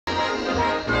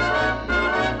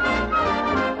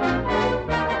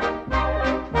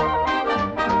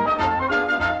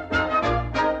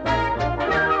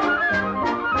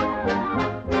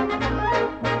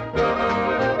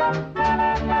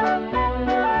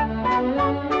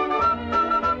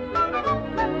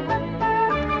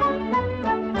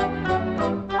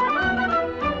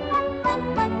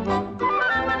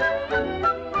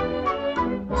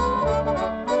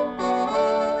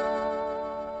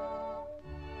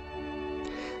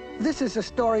This is the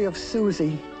story of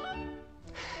Susie.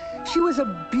 She was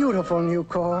a beautiful new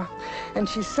car, and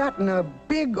she sat in a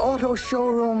big auto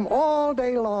showroom all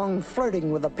day long,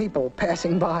 flirting with the people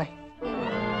passing by.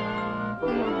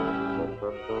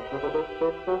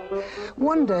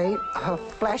 One day, her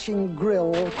flashing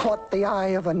grille caught the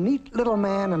eye of a neat little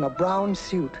man in a brown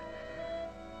suit.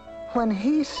 When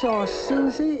he saw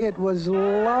Susie, it was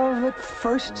love at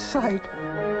first sight.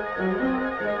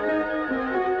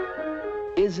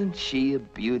 Isn't she a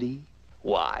beauty?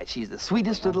 Why, she's the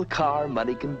sweetest little car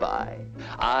money can buy.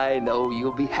 I know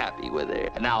you'll be happy with her.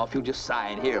 Now, if you'll just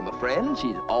sign here, my friend,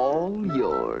 she's all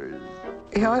yours.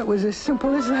 Yeah, it was as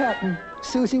simple as that, and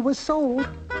Susie was sold.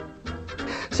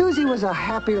 Susie was a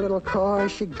happy little car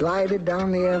as she glided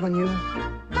down the avenue.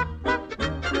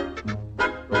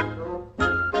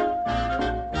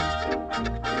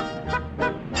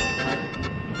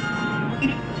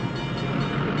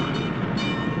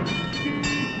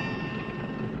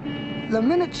 The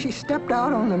minute she stepped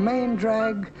out on the main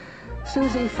drag,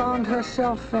 Susie found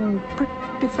herself in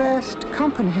pretty fast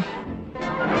company.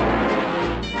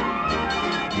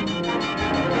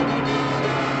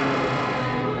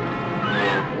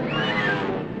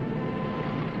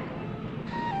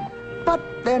 But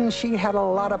then she had a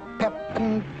lot of pep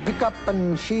and pickup,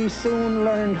 and she soon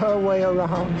learned her way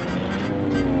around.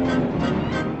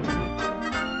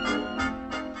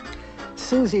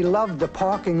 Susie loved the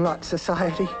parking lot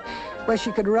society, where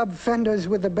she could rub fenders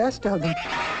with the best of them.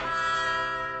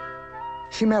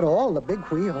 She met all the big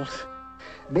wheels,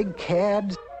 big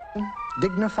cabs,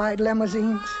 dignified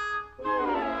limousines.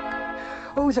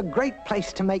 It was a great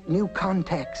place to make new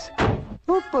contacts.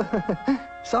 Oop,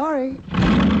 sorry.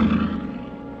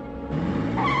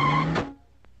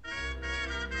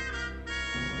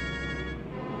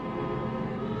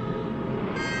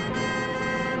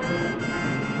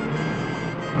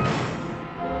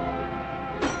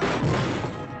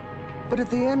 But at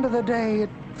the end of the day, it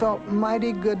felt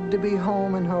mighty good to be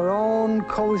home in her own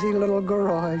cozy little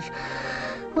garage,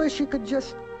 where she could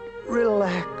just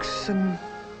relax and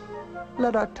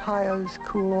let her tires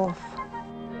cool off.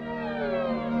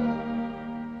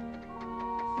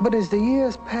 But as the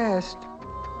years passed,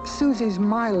 Susie's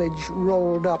mileage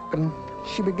rolled up and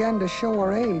she began to show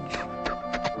her age.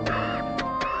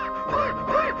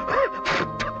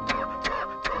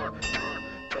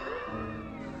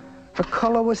 Her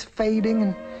color was fading,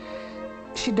 and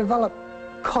she developed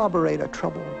carburetor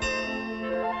trouble.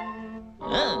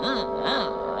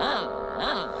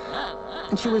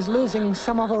 And she was losing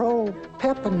some of her old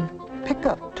pep and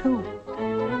pickup, too.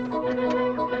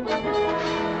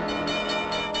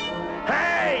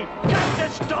 Hey! Get to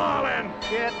stalling!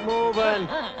 Get moving!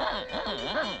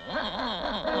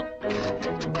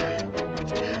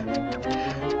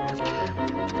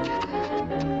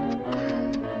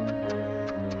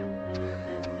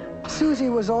 Susie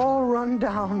was all run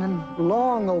down and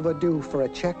long overdue for a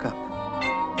checkup.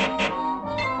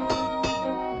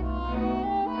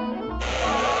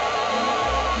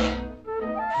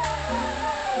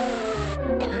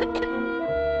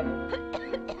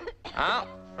 Oh,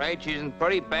 afraid she's in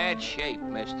pretty bad shape,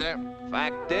 mister.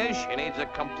 Fact is, she needs a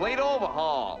complete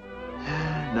overhaul.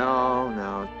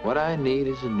 No. What I need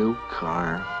is a new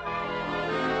car.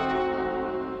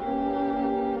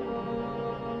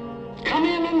 Come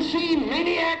in and see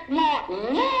Maniac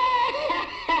Martin.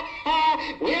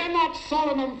 We're not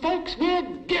selling them, folks. We're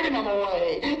giving them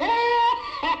away.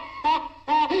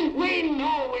 We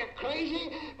know we're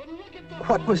crazy, but look at the...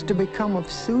 What was to become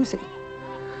of Susie?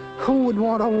 Who would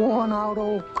want a worn-out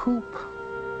old coupe?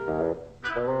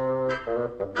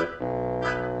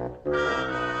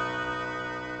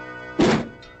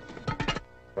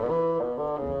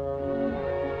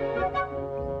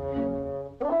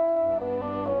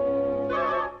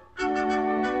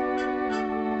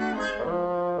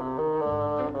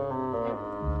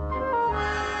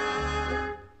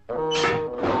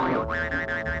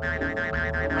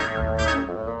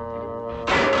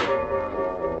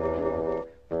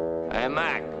 Hey,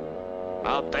 Mac,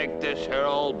 I'll take this here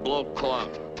old blue club.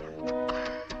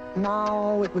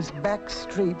 Now it was back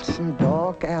streets and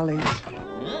dark alleys.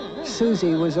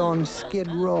 Susie was on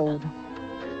Skid Row.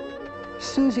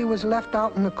 Susie was left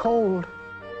out in the cold.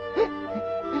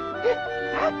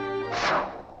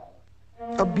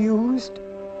 Abused,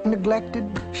 neglected,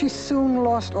 she soon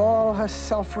lost all her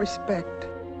self-respect.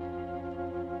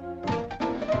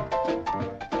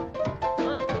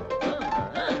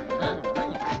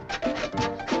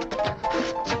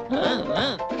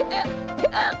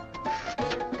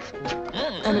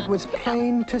 And it was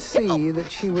plain to see that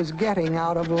she was getting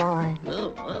out of line.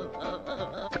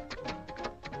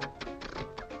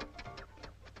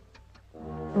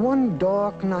 One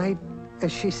dark night,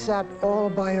 as she sat all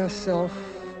by herself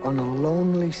on a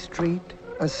lonely street,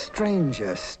 a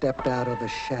stranger stepped out of the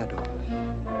shadows.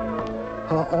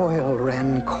 Her oil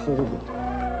ran cold.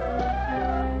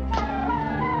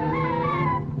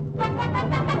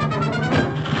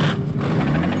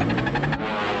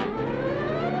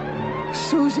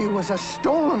 Susie was a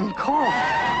stolen car.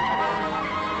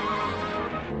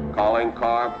 Calling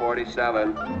car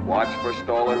 47. Watch for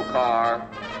stolen car.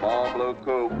 Small blue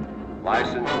coupe.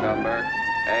 License number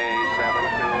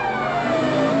A72.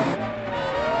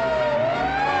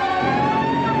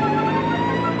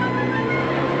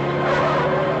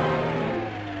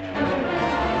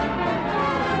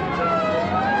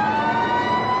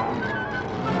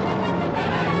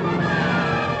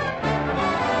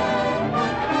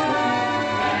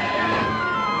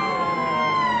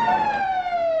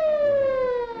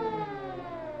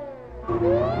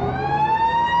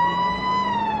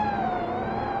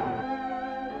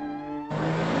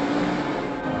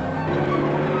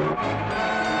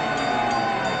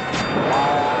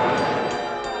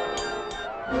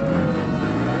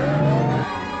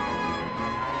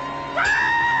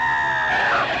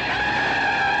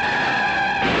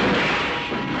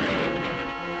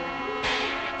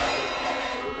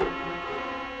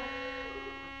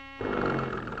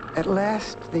 At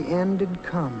last, the end had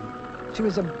come. She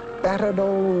was a battered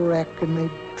old wreck, and they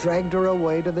dragged her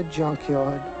away to the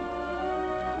junkyard.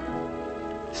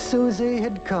 Susie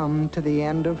had come to the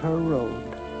end of her road.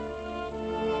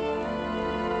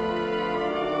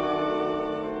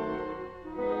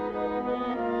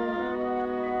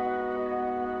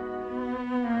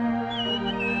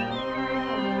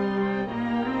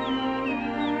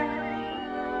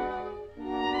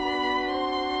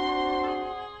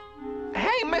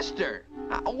 Mister,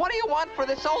 what do you want for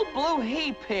this old blue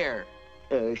heap here?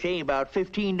 Say about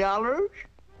 $15?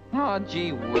 Oh,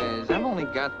 gee whiz, I've only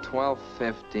got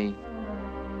 $12.50.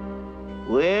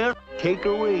 Well, take her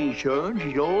away, son.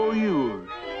 She's all yours.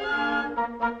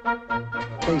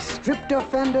 They stripped her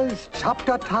fenders, chopped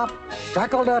her top,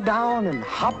 shackled her down, and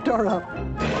hopped her up.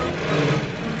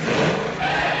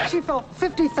 She felt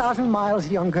 50,000 miles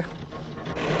younger.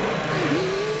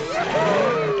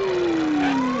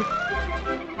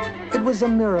 It was a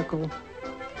miracle.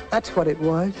 That's what it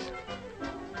was.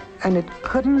 And it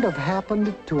couldn't have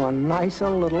happened to a nicer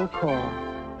little car.